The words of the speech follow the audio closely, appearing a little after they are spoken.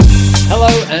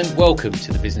Hello and welcome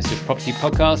to the Business of Property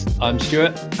podcast. I'm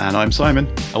Stuart. And I'm Simon.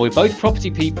 And we're both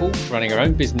property people running our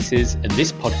own businesses, and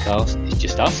this podcast is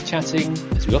just us chatting,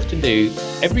 as we often do,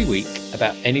 every week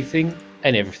about anything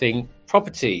and everything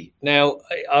property. Now,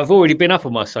 I've already been up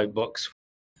on my soapbox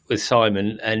with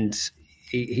Simon, and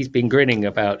he's been grinning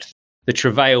about the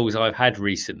travails I've had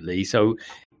recently. So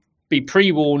be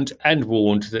pre-warned and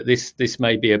warned that this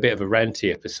may be a bit of a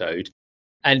ranty episode.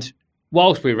 And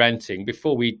whilst we're ranting,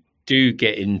 before we do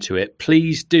get into it,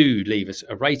 please do leave us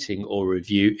a rating or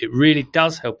review. It really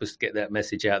does help us get that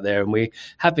message out there, and we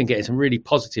have been getting some really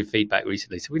positive feedback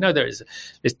recently. So we know there's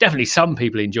definitely some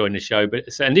people enjoying the show,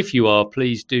 and if you are,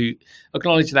 please do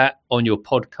acknowledge that on your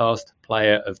podcast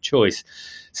player of choice.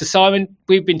 So Simon,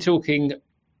 we've been talking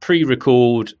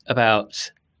pre-record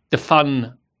about the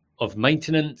fun of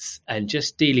maintenance and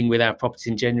just dealing with our properties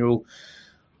in general.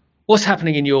 What's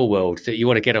happening in your world that you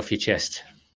want to get off your chest?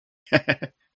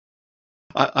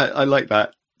 I like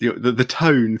that. The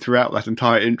tone throughout that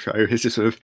entire intro is just sort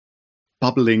of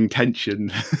bubbling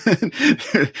tension.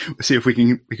 We'll see if we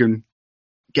can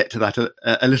get to that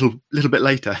a little bit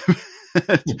later.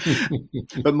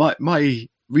 But my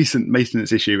recent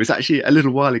maintenance issue was actually a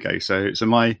little while ago. So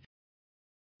my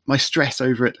stress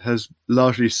over it has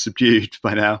largely subdued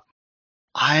by now.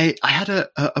 I had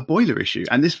a boiler issue,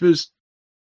 and this was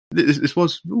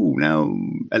now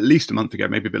at least a month ago,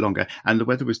 maybe a bit longer, and the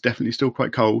weather was definitely still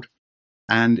quite cold,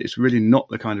 and it's really not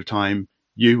the kind of time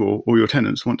you or your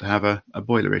tenants want to have a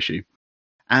boiler issue.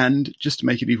 And just to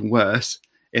make it even worse,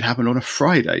 it happened on a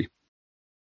Friday.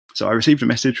 So I received a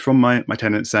message from my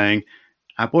tenant saying,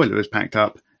 our boiler is packed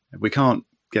up, we can't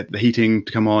get the heating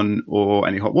to come on or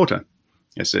any hot water.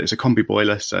 It's a combi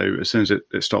boiler, so as soon as it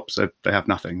stops, they have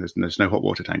nothing. There's no hot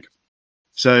water tank.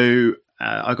 So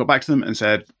I got back to them and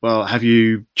said, well, have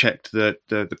you checked that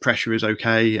the pressure is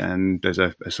okay? And there's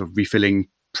a sort of refilling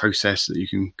process that you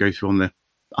can go through on the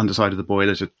underside of the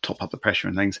boiler to top up the pressure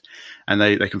and things. And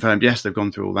they confirmed, yes, they've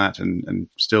gone through all that and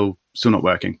still not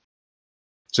working.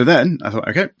 So then I thought,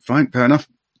 okay, fine, fair enough.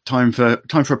 Time for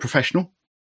a professional.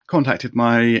 Contacted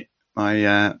my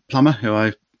plumber who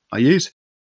I use.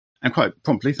 And quite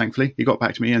promptly, thankfully, he got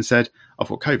back to me and said, I've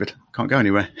got COVID, can't go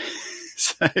anywhere.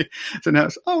 So now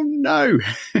it's, oh no,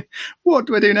 what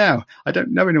do I do now? I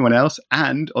don't know anyone else.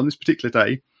 And on this particular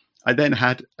day, I then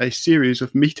had a series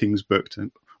of meetings booked,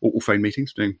 all phone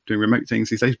meetings, doing remote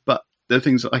things these days, but they're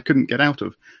things that I couldn't get out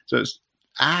of. So it's,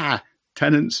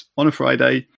 tenants on a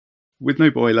Friday with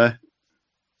no boiler,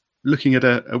 looking at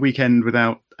a weekend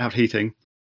without heating,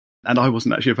 and I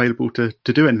wasn't actually available to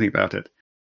do anything about it.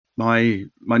 My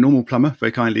normal plumber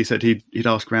very kindly said he'd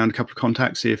ask around a couple of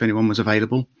contacts, see if anyone was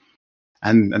available.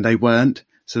 And they weren't.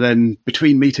 So then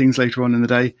between meetings later on in the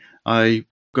day, I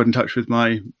got in touch with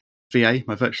my VA,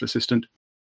 my virtual assistant,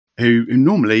 who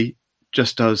normally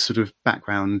just does sort of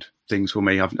background things for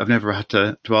me. I've never had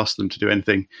to ask them to do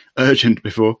anything urgent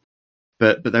before,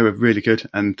 but they were really good.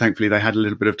 And thankfully they had a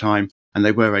little bit of time and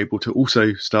they were able to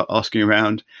also start asking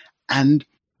around. And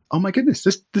oh my goodness,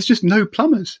 there's just no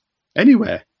plumbers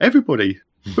anywhere. Everybody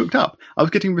booked up. I was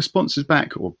getting responses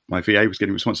back, or my VA was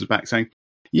getting responses back saying,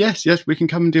 Yes, we can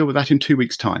come and deal with that in 2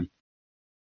 weeks' time.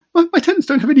 Well, my tenants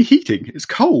don't have any heating. It's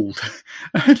cold.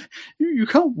 And you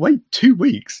can't wait 2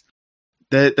 weeks.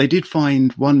 They did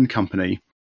find one company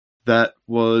that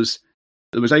was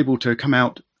able to come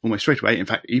out almost straight away, in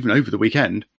fact, even over the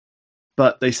weekend.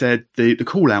 But they said the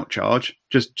call-out charge,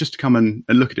 just to come and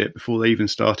look at it before they even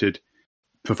started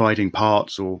providing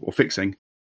parts or fixing,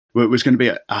 was going to be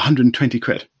 120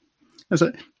 quid. I was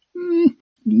like,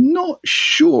 not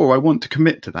sure I want to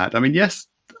commit to that. I mean, yes,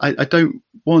 I don't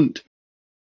want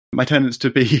my tenants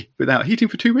to be without heating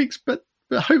for 2 weeks, but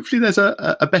hopefully there's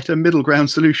a better middle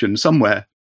ground solution somewhere.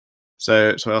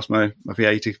 So I asked my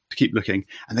VA to keep looking,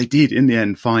 and they did in the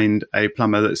end find a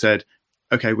plumber that said,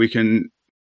 okay, we can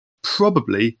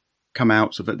probably come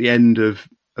out sort of at the end of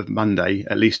Monday,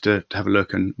 at least to have a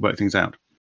look and work things out.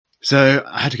 So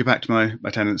I had to go back to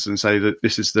my tenants and say that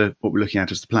this is what we're looking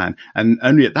at as the plan. And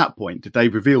only at that point did they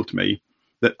reveal to me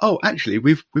that, oh, actually,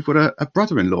 we've got a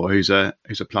brother-in-law who's a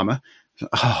plumber.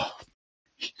 Oh,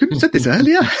 you couldn't have said this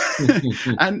earlier.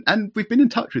 and we've been in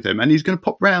touch with him, and he's going to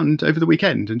pop round over the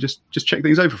weekend and just check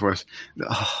things over for us.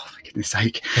 Oh, for goodness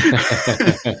sake.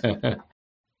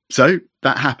 So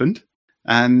that happened,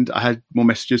 and I had more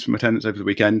messages from my tenants over the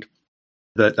weekend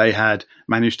that they had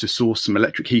managed to source some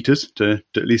electric heaters to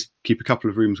at least keep a couple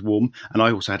of rooms warm. And I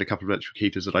also had a couple of electric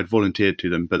heaters that I'd volunteered to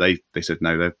them, but they said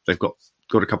no, they've got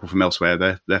a couple from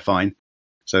elsewhere. They're fine.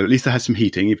 So at least they had some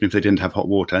heating, even if they didn't have hot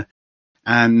water.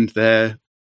 And their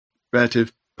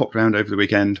relative popped around over the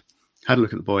weekend, had a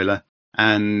look at the boiler,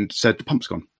 and said the pump's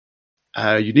gone.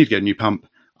 You need to get a new pump.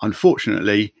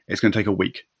 Unfortunately, it's going to take a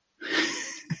week.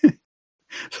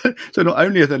 So not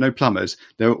only are there no plumbers,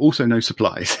 there are also no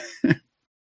supplies.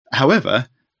 However,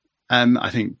 I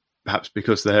think perhaps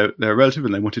because they're a relative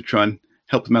and they wanted to try and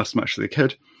help them out as much as they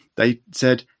could, they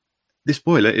said, this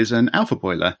boiler is an Alpha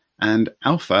boiler, and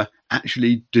Alpha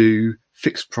actually do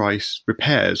fixed price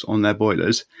repairs on their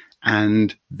boilers,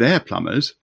 and their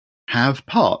plumbers have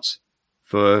parts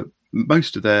for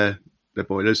most of their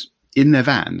boilers in their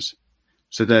vans.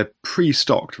 So they're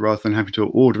pre-stocked rather than having to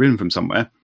order in from somewhere.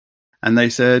 And they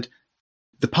said,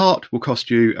 the part will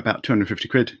cost you about 250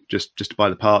 quid just to buy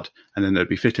the part, and then there'd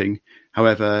be fitting.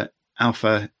 However,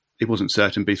 Alpha, it wasn't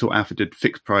certain, but he thought Alpha did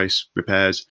fixed price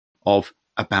repairs of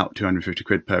about 250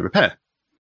 quid per repair.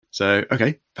 So,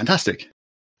 okay, fantastic.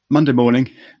 Monday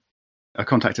morning, I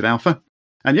contacted Alpha,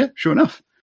 and yeah, sure enough,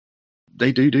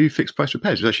 they do fixed price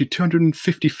repairs. It was actually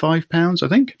 £255, I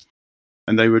think.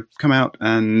 And they would come out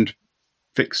and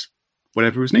fix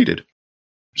whatever was needed.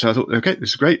 So I thought, okay, this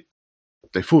is great.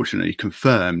 They fortunately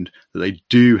confirmed that they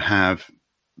do have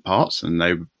parts,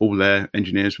 and all their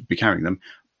engineers would be carrying them,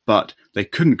 but they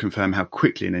couldn't confirm how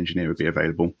quickly an engineer would be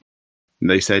available. And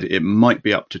they said it might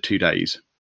be up to 2 days.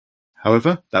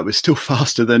 However, that was still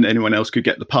faster than anyone else could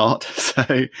get the part. So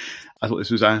I thought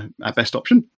this was our best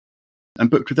option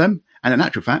and booked with them. And in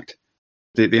actual fact,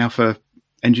 the Alpha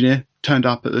engineer turned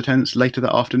up at the tenants later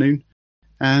that afternoon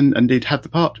and indeed had the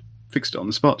part, fixed it on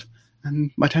the spot, and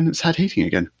my tenants had heating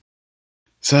again.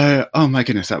 So, oh my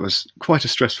goodness, that was quite a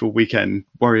stressful weekend,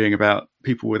 worrying about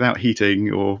people without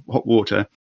heating or hot water,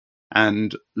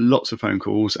 and lots of phone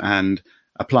calls, and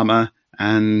a plumber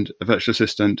and a virtual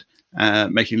assistant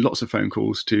making lots of phone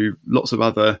calls to lots of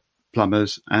other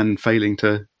plumbers and failing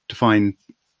to find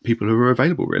people who are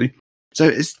available, really.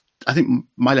 So I think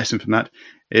my lesson from that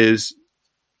is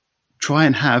try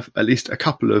and have at least a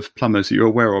couple of plumbers that you're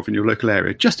aware of in your local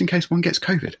area, just in case one gets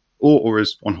COVID or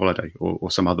is on holiday or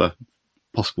some other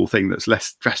possible thing that's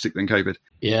less drastic than COVID.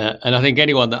 Yeah, and I think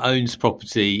anyone that owns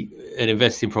property and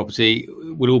invests in property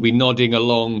will all be nodding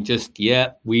along, just,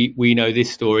 yeah, we know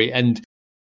this story. And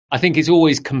I think it's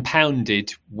always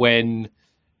compounded when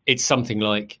it's something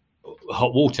like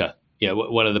hot water,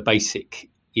 one of the basic,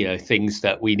 things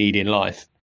that we need in life.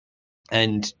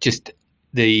 And just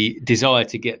the desire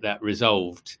to get that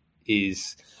resolved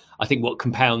is, I think, what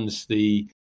compounds the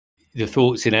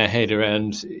thoughts in our head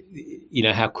around,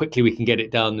 how quickly we can get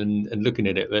it done and looking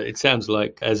at it. But it sounds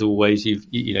like, as always,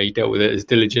 you dealt with it as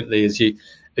diligently as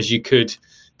you could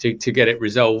to get it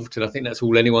resolved. And I think that's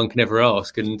all anyone can ever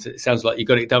ask. And it sounds like you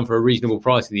got it done for a reasonable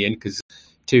price in the end, because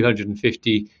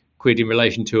 250 quid in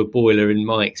relation to a boiler, in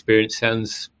my experience,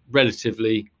 sounds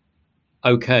relatively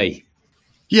okay.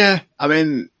 Yeah, I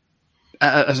mean,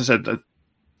 as I said,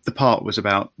 the part was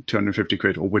about 250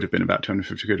 quid, or would have been about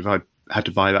 250 quid if I had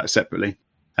to buy that separately.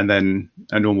 And then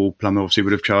a normal plumber obviously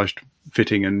would have charged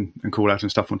fitting and call out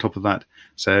and stuff on top of that.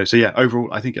 So yeah,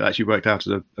 overall, I think it actually worked out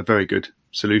as a very good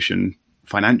solution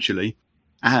financially.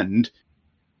 And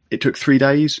it took 3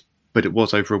 days, but it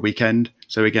was over a weekend.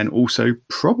 So again, also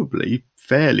probably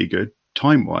fairly good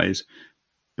time-wise.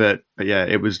 But yeah,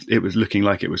 it was looking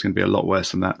like it was going to be a lot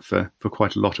worse than that for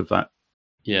quite a lot of that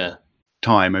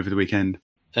time over the weekend.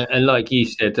 And like you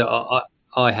said,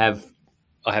 I have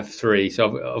 3.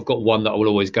 So I've got one that I will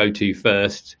always go to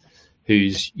first,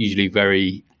 who's usually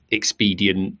very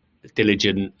expedient,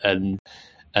 diligent, and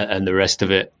the rest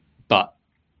of it. But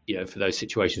for those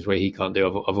situations where he can't do,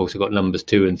 I've also got numbers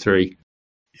 2 and 3.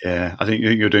 Yeah, I think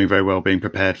you're doing very well being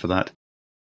prepared for that.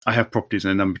 I have properties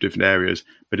in a number of different areas,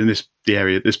 but in the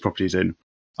area this property is in,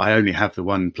 I only have the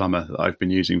one plumber that I've been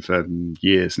using for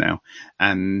years now,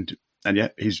 and yeah,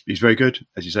 he's very good,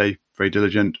 as you say, very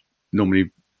diligent, normally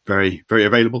very, very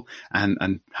available,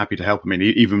 and happy to help. I mean,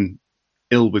 even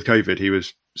ill with COVID, he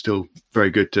was still very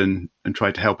good and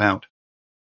tried to help out.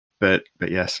 But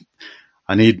yes,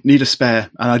 I need a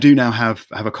spare, and I do now have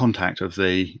a contact of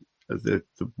the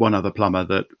one other plumber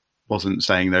that wasn't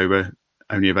saying they were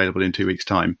only available in 2 weeks'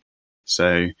 time.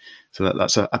 So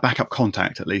that's a backup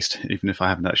contact, at least, even if I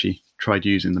haven't actually tried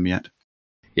using them yet.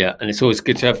 Yeah, and it's always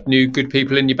good to have new good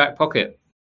people in your back pocket.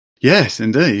 Yes,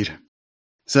 indeed.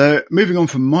 So moving on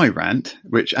from my rant,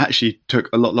 which actually took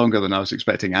a lot longer than I was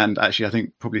expecting, and actually I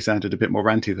think probably sounded a bit more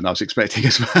ranty than I was expecting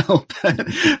as well.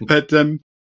 but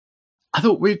I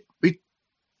thought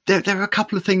there are a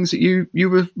couple of things that you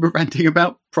were ranting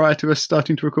about prior to us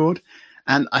starting to record,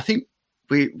 and I think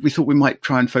we thought we might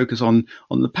try and focus on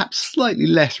the perhaps slightly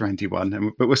less ranty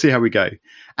one, but we'll see how we go.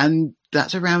 And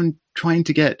that's around trying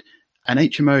to get an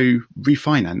HMO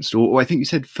refinanced, or I think you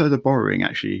said further borrowing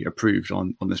actually approved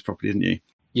on this property, didn't you?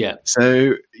 Yeah.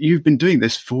 So you've been doing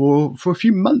this for a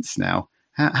few months now.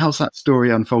 How's that story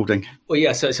unfolding? Well,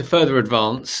 yeah, so it's a further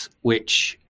advance,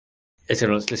 which, as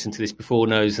anyone that's listened to this before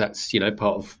knows, that's, part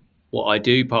of what I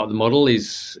do. Part of the model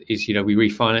is we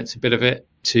refinance a bit of it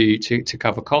to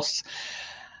cover costs.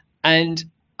 And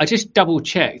I just double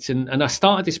checked, and I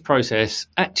started this process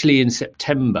actually in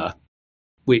September,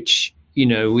 which,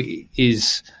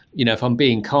 is, if I'm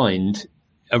being kind,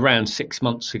 around 6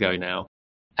 months ago now.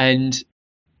 And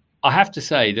I have to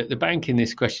say that the bank in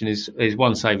this question is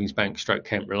One Savings Bank /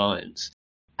 Kent Reliance.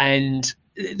 And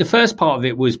the first part of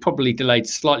it was probably delayed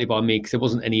slightly by me because there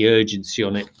wasn't any urgency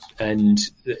on it. And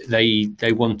they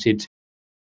wanted...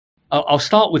 I'll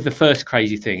start with the first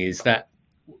crazy thing is that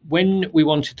when we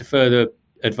wanted to further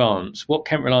advance, what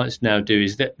Kent Reliance now do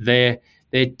is that their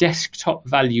desktop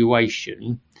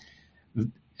valuation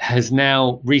has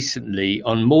now recently,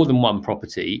 on more than one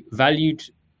property, valued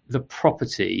the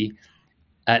property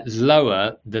at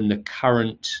lower than the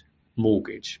current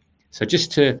mortgage. So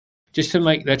just to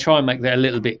try and make that a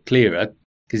little bit clearer,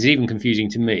 because it's even confusing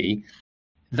to me,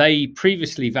 they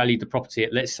previously valued the property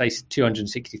at, let's say,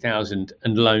 260,000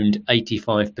 and loaned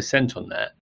 85% on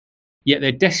that. Yet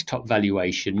their desktop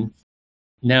valuation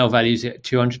now values it at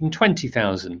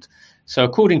 220,000. So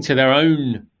according to their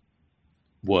own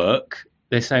work,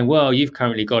 they're saying, well, you've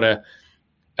currently got a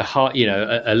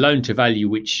loan to value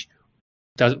which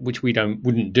we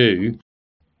wouldn't do,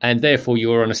 and therefore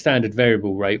you're on a standard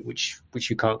variable rate which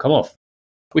you can't come off,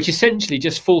 which essentially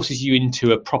just forces you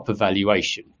into a proper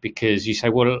valuation, because you say,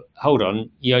 well, hold on,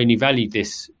 you only valued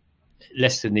this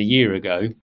less than a year ago,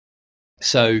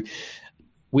 so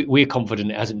we're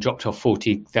confident it hasn't dropped off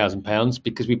 £40,000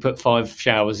 because we put 5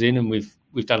 showers in and we've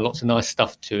done lots of nice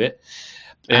stuff to it.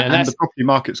 And the property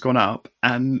market's gone up,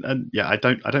 and yeah, I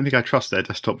don't think I trust their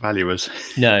desktop valuers.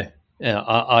 No,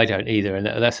 I don't either, and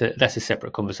that's a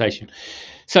separate conversation.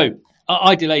 So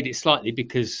I delayed it slightly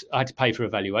because I had to pay for a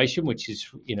valuation, which is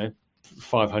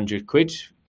 £500,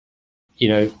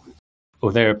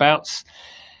 or thereabouts.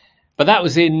 But that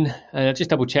was in. I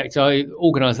just double checked. I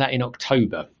organised that in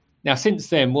October. Now, since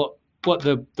then, what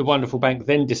the wonderful bank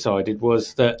then decided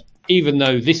was that even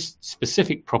though this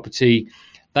specific property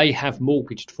they have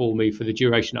mortgaged for me for the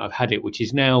duration I've had it, which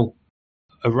is now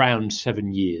around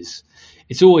 7 years.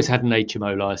 It's always had an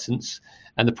HMO licence,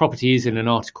 and the property is in an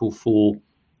Article 4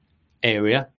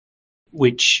 area,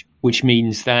 which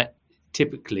means that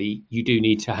typically you do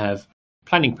need to have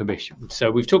planning permission.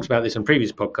 So we've talked about this on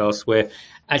previous podcasts where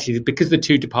actually, because the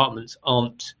two departments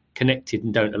aren't connected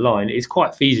and don't align, it's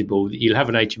quite feasible that you'll have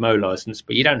an HMO licence,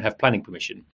 but you don't have planning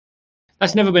permission.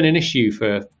 That's never been an issue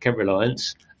for Kent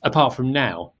Reliance, apart from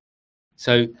now.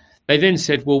 So they then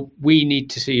said, well, we need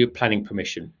to see your planning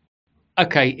permission.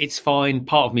 Okay, it's fine.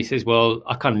 Part of me says, well,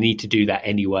 I kind of need to do that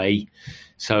anyway,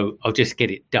 so I'll just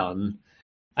get it done.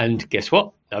 And guess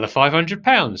what? Another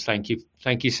 £500.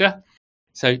 Thank you, sir.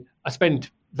 So I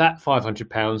spend that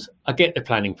 £500. I get the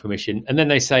planning permission, and then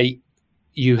they say,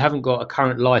 you haven't got a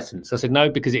current licence. I said,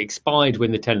 no, because it expired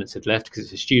when the tenants had left, because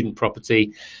it's a student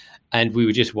property, and we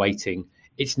were just waiting.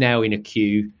 It's now in a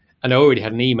queue. And I already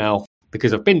had an email,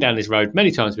 because I've been down this road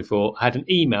many times before. I had an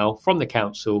email from the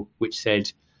council which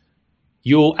said,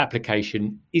 your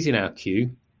application is in our queue,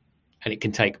 and it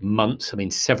can take months,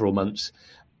 several months.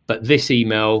 But this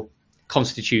email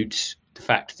constitutes the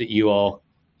fact that you are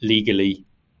legally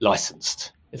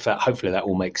licensed. In fact, hopefully that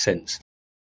all makes sense.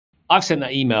 I've sent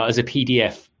that email as a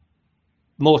PDF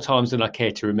more times than I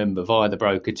care to remember via the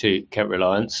broker to Kent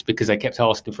Reliance, because they kept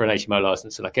asking for an HMO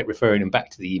licence, and I kept referring them back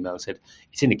to the email and said,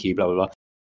 it's in the queue, blah, blah, blah.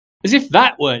 As if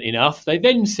that weren't enough, they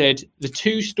then said the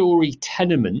 2-storey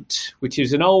tenement, which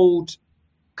is an old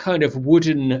kind of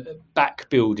wooden back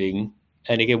building,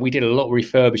 and again, we did a lot of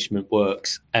refurbishment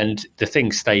works, and the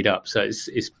thing stayed up. So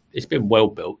it's been well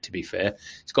built, to be fair.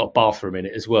 It's got a bathroom in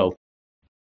it as well.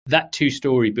 That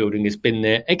 2-storey building has been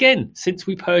there, again, since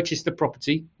we purchased the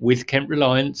property with Kent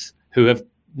Reliance, who have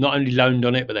not only loaned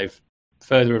on it, but they've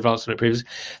further advanced on it previously.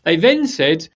 They then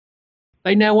said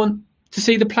they now want to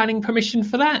see the planning permission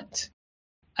for that.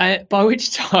 By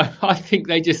which time, I think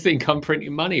they just think I'm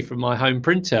printing money from my home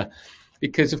printer.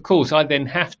 Because, of course, I then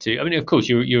have to. Of course,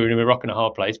 you're in a rock and a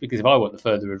hard place, because if I want the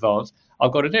further advance,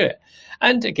 I've got to do it.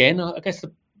 And again, I guess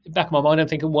the back of my mind, I'm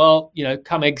thinking, well,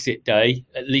 come exit day,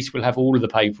 at least we'll have all of the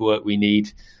paperwork we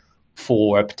need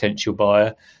for a potential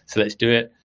buyer. So let's do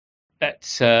it.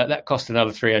 That cost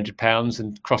another £300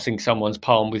 and crossing someone's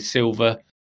palm with silver.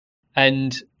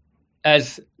 And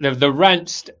as the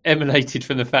rants emanated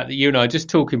from the fact that you and I just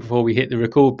talking before we hit the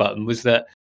record button was that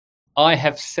I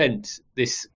have sent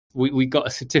this. We got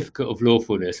a certificate of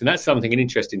lawfulness, and that's something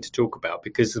interesting to talk about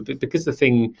because the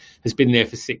thing has been there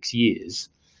for 6 years.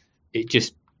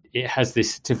 It has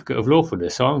this certificate of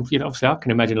lawfulness. So obviously I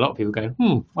can imagine a lot of people going,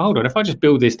 well, hold on, if I just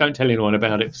build this, don't tell anyone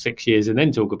about it for 6 years and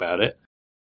then talk about it.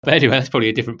 But anyway, that's probably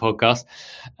a different podcast.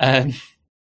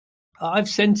 I've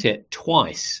sent it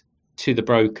twice to the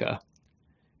broker,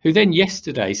 who then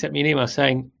yesterday sent me an email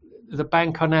saying the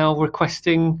bank are now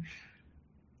requesting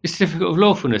the certificate of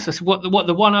lawfulness. I said, what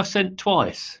the one I've sent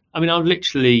twice? I mean, I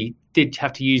literally did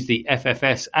have to use the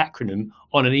FFS acronym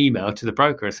on an email to the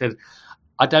broker. I said,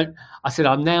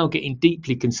 I'm now getting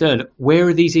deeply concerned. Where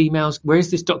are these emails? Where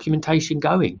is this documentation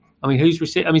going? I mean, who's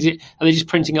receiving? I mean, are they just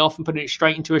printing it off and putting it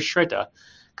straight into a shredder?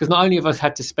 Because not only have I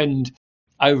had to spend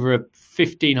over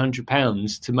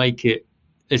 £1,500 to make it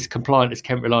as compliant as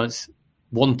Kent Reliance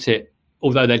want it,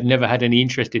 although they'd never had any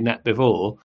interest in that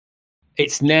before,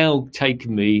 it's now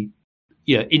taken me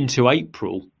into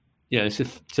April,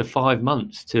 to 5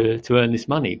 months to earn this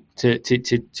money, to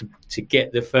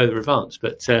get the further advance.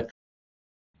 But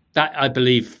that, I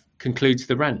believe, concludes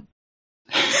the rant.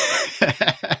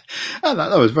 Oh,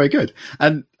 that was very good.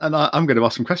 And I'm going to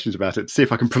ask some questions about it to see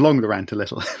if I can prolong the rant a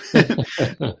little.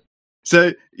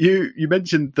 So you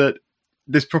mentioned that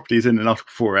this property is in an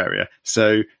Article 4 area.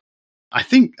 So I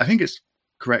think it's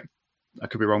correct. I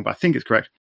could be wrong, but I think it's correct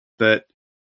that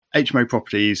HMO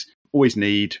properties always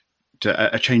need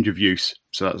a change of use.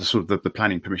 So that's sort of the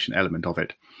planning permission element of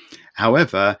it.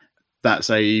 However, that's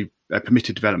a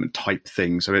permitted development type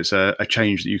thing. So it's a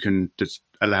change that you can just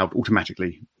allow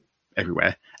automatically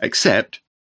everywhere, except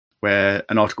where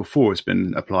an Article 4 has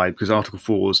been applied, because Article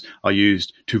 4s are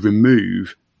used to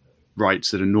remove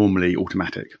rights that are normally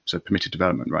automatic, so permitted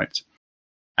development rights.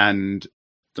 And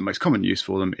the most common use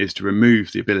for them is to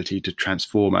remove the ability to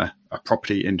transform a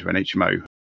property into an HMO,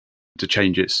 to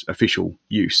change its official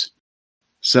use.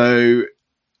 So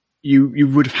you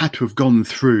would have had to have gone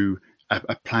through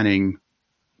a planning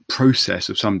process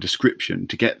of some description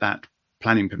to get that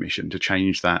planning permission to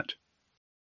change that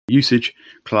usage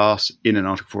class in an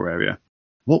Article 4 area.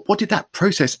 What did that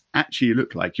process actually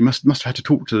look like? You must have had to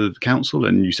talk to the council,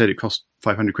 and you said it cost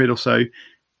 £500 or so.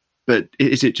 But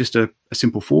is it just a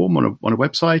simple form on a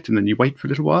website, and then you wait for a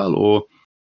little while, or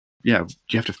do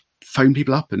you have to phone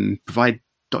people up and provide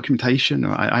documentation?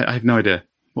 I have no idea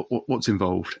what's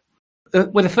involved.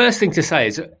 Well, the first thing to say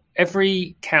is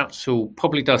every council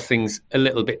probably does things a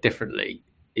little bit differently,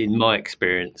 in my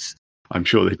experience. I'm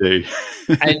sure they do.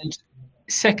 And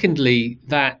secondly,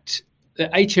 that the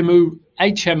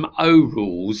HMO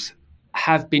rules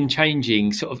have been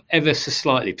changing sort of ever so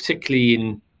slightly, particularly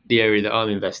in the area that I'm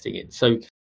investing in. So,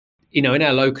 in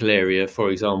our local area, for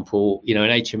example, an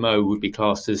HMO would be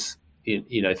classed as,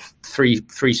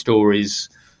 three stories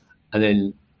and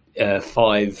then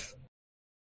 5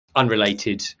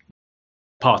 unrelated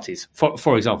parties,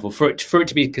 for example, for it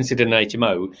to be considered an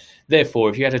HMO. Therefore,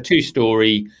 if you had a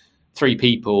 2-story, 3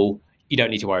 people, you don't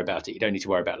need to worry about it. You don't need to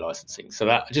worry about licensing. So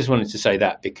that, I just wanted to say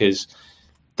that, because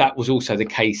that was also the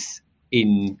case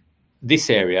in this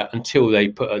area until they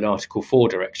put an Article 4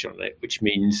 direction on it, which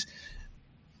means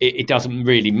it doesn't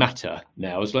really matter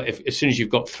now. As soon as you've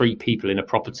got 3 people in a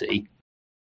property,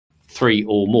 3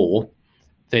 or more,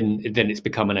 then it's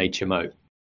become an HMO.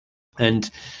 And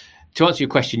to answer your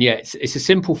question, it's a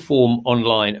simple form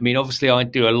online. I mean, obviously, I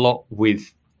do a lot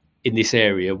in this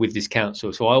area with this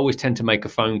council, so I always tend to make a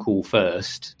phone call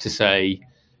first to say,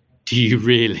 do you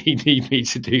really need me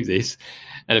to do this?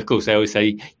 And of course, they always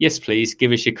say, yes, please,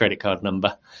 give us your credit card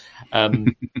number.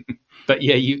 But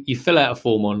you fill out a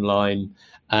form online.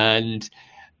 And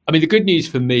I mean, the good news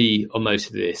for me on most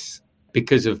of this,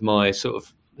 because of my sort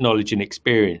of knowledge and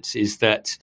experience, is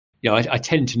that I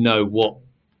tend to know what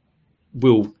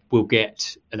will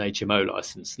get an HMO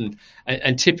license,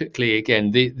 and typically,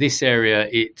 again, this area,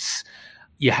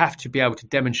 you have to be able to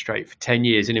demonstrate for 10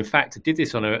 years. And in fact, I did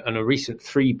this on a recent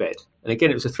 3-bed, and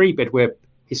again, it was a 3-bed where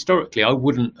historically I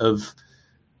wouldn't have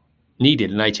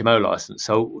needed an HMO license,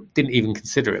 so didn't even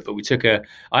consider it. But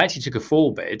I actually took a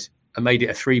 4-bed and made it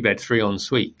a 3-bed,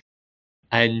 3-en-suite.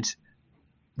 And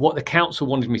what the council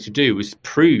wanted me to do was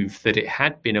prove that it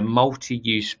had been a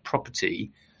multi-use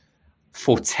property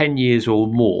for 10 years or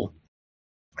more.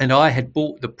 And I had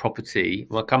bought the property,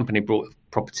 my company bought the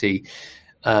property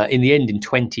in the end in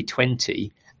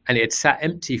 2020, and it had sat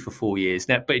empty for 4 years.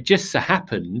 Now, but it just so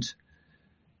happened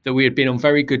that we had been on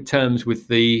very good terms with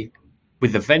the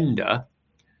vendor,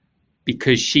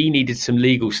 because she needed some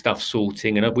legal stuff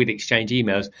sorting and we'd exchange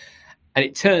emails. And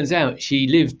it turns out she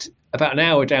lived about an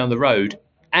hour down the road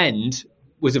and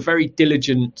was a very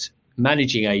diligent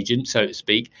managing agent, so to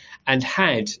speak, and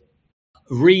had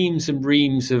reams and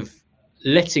reams of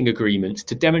letting agreements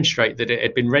to demonstrate that it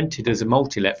had been rented as a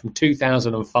multi-let from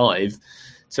 2005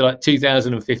 to like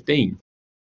 2015.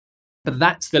 But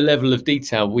that's the level of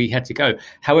detail we had to go.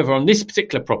 However, on this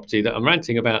particular property that I'm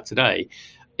ranting about today,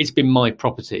 it's been my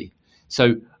property.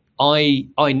 So I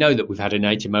know that we've had an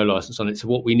HMO license on it. So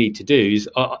what we need to do is,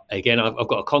 again, I've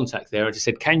got a contact there. I just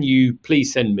said, can you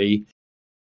please send me,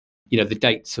 the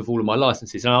dates of all of my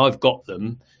licenses? And I've got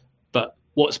them, but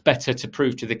what's better to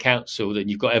prove to the council that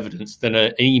you've got evidence than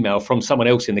an email from someone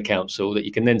else in the council that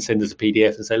you can then send as a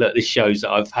PDF and say, look, this shows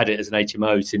that I've had it as an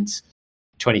HMO since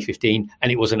 2015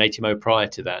 and it was an HMO prior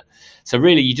to that. So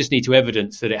really you just need to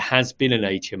evidence that it has been an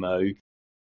HMO.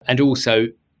 And also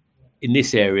in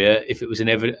this area, if it was an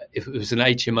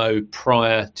HMO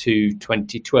prior to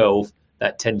 2012,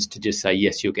 that tends to just say,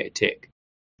 yes, you'll get a tick.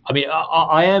 I mean,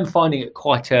 I am finding it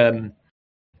quite an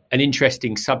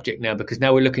interesting subject now, because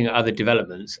now we're looking at other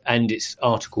developments and it's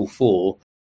Article 4.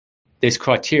 There's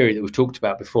criteria that we've talked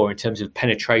about before in terms of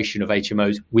penetration of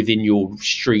HMOs within your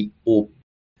street or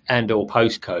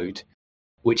postcode,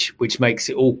 which makes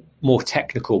it all more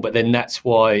technical. But then that's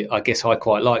why I guess I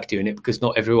quite like doing it, because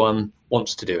not everyone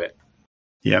wants to do it.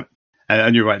 Yeah,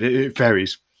 and you're right. It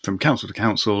varies from council to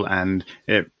council, and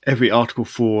every Article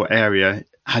 4 area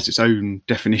has its own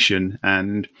definition,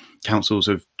 and councils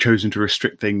have chosen to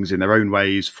restrict things in their own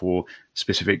ways for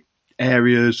specific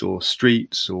areas or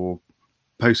streets or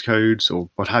postcodes or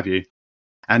what have you.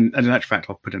 And in actual fact,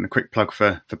 I'll put in a quick plug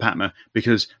for PATMA,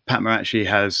 because PATMA actually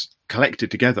has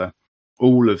collected together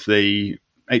all of the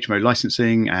HMO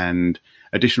licensing and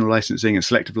additional licensing and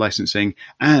selective licensing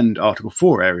and Article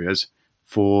 4 areas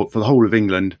for the whole of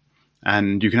England.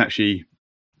 And you can actually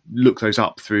look those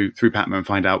up through PATMA and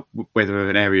find out whether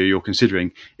an area you're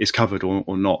considering is covered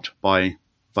or not by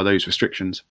those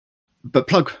restrictions. But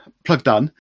plug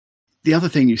done. The other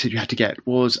thing you said you had to get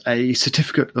was a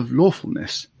certificate of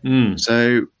lawfulness.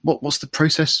 So what's the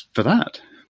process for that?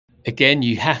 Again,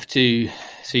 you have to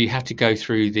go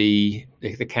through the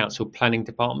council planning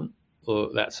department, or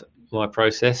that's my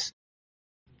process.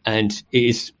 And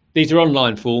these are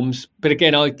online forms. But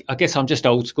again, I guess I'm just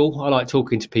old school. I like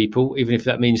talking to people, even if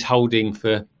that means holding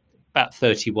for about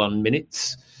 31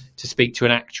 minutes to speak to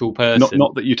an actual person.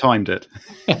 Not that you timed it.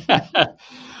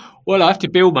 Well, I have to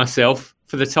bill myself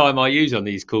for the time I use on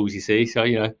these calls, you see. So,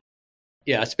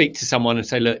 I speak to someone and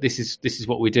say, look, this is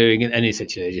what we're doing. And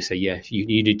essentially they just say, yeah, you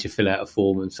need to fill out a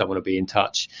form and someone will be in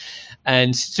touch.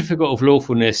 And certificate of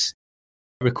lawfulness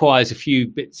requires a few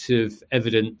bits of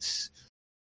evidence.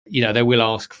 They will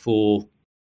ask for,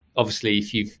 obviously,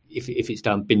 if it's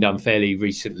been done fairly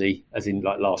recently, as in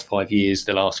like last 5 years,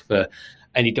 they'll ask for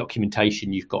any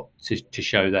documentation you've got to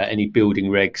show that, any building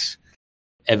regs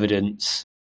evidence,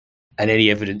 and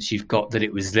any evidence you've got that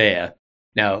it was there.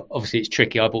 Now, obviously, it's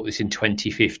tricky. I bought this in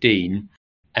 2015,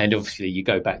 and obviously you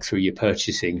go back through your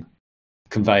purchasing,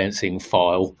 conveyancing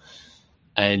file,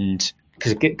 and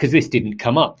because this didn't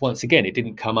come up, once again, it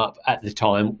didn't come up at the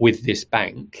time with this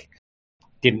bank,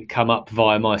 didn't come up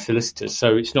via my solicitors.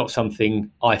 So it's not something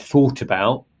I thought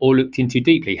about or looked into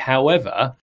deeply.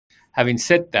 However, having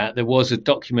said that, there was a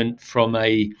document from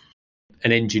an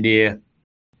engineer,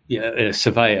 a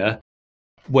surveyor,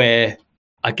 where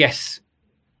I guess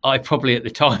I probably at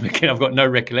the time, again, I've got no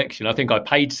recollection. I think I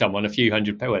paid someone a few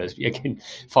 £100, well, again,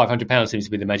 £500 seems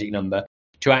to be the magic number,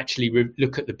 to actually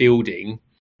look at the building,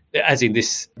 as in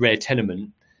this rare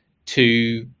tenement,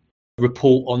 to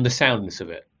report on the soundness of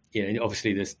it.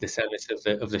 Obviously the soundness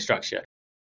of the structure.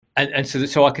 And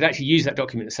so I could actually use that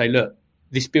document to say, look,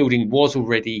 this building was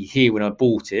already here when I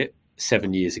bought it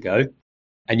 7 years ago.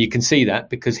 And you can see that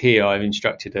because here I've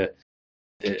instructed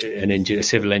a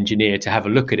civil engineer to have a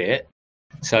look at it.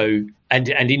 So, and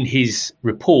in his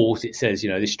report, it says,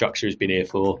 this structure has been here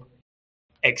for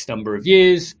X number of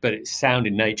years, but it's sound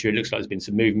in nature. It looks like there's been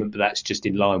some movement, but that's just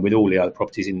in line with all the other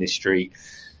properties in this street.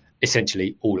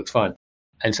 Essentially, all looks fine.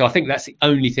 And so I think that's the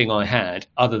only thing I had,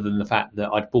 other than the fact that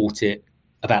I'd bought it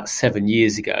about 7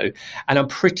 years ago. And I'm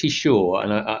pretty sure,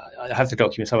 and I have the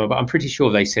document somewhere, but I'm pretty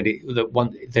sure they said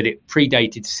that it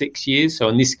predated 6 years. So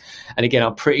on this, and again,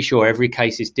 I'm pretty sure every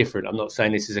case is different. I'm not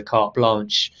saying this is a carte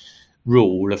blanche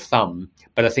rule of thumb,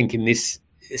 but I think in this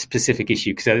specific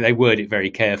issue, because they word it very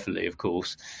carefully, of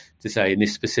course, to say in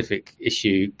this specific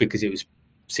issue, because it was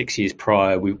 6 years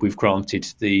prior, we've granted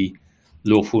the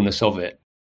lawfulness of it.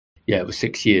 Yeah, it was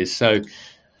 6 years. So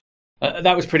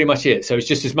that was pretty much it. So it's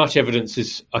just as much evidence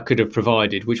as I could have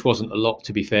provided, which wasn't a lot,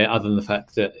 to be fair, other than the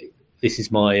fact that this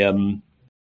is my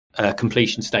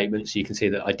completion statement. So you can see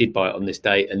that I did buy it on this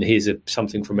date. And here's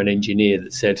something from an engineer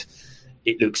that said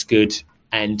it looks good.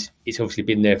 and it's obviously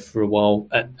been there for a while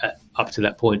up to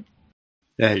that point.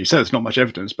 Yeah, you said it's not much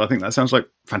evidence, but I think that sounds like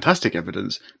fantastic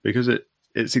evidence, because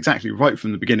it's exactly right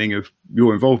from the beginning of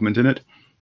your involvement in it.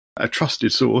 A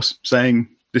trusted source saying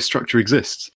this structure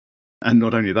exists, and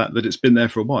not only that it's been there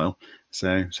for a while.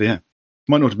 So yeah,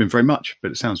 might not have been very much,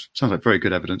 but it sounds like very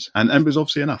good evidence, and was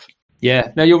obviously enough.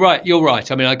 Yeah, no, you're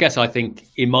right. I mean, I think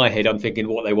in my head, I'm thinking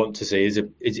what they want to see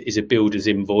is a builder's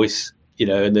invoice,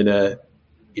 and then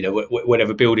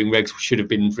whatever building regs should have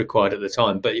been required at the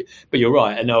time. But you're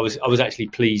right, and I was actually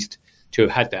pleased to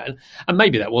have had that, and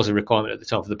maybe that was a requirement at the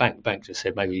time for the bank. The bank just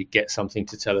said maybe get something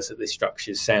to tell us that this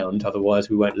structure's sound, otherwise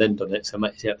we won't lend on it. So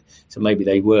maybe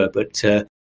they were, but to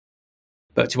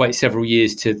wait several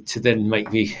years to then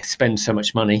make me spend so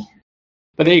much money.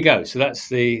 But there you go. So that's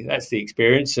the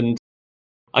experience, and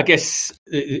I guess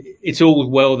it's all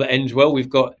well that ends well. We've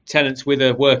got tenants with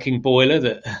a working boiler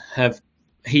that have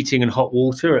heating and hot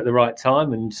water at the right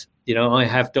time, and I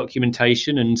have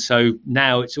documentation, and so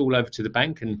now it's all over to the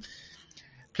bank, and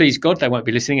please God they won't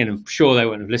be listening, and I'm sure they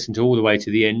won't have listened to all the way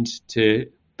to the end.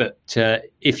 But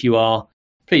if you are,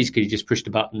 please could you just push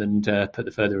the button and put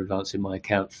the further advance in my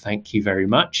account? Thank you very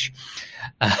much.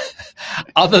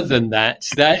 Other than that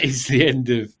is the end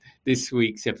of this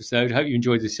week's episode. Hope you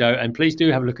enjoyed the show, and please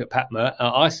do have a look at PATMA.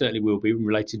 I certainly will be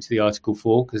related to the Article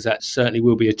 4, because that certainly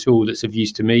will be a tool that's of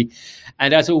use to me.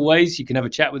 And as always, you can have a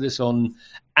chat with us on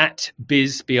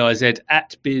 @biz, B-I-Z,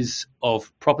 @biz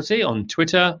of property on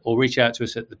Twitter, or reach out to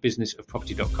us at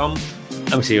thebusinessofproperty.com, and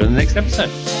we'll see you on the next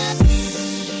episode.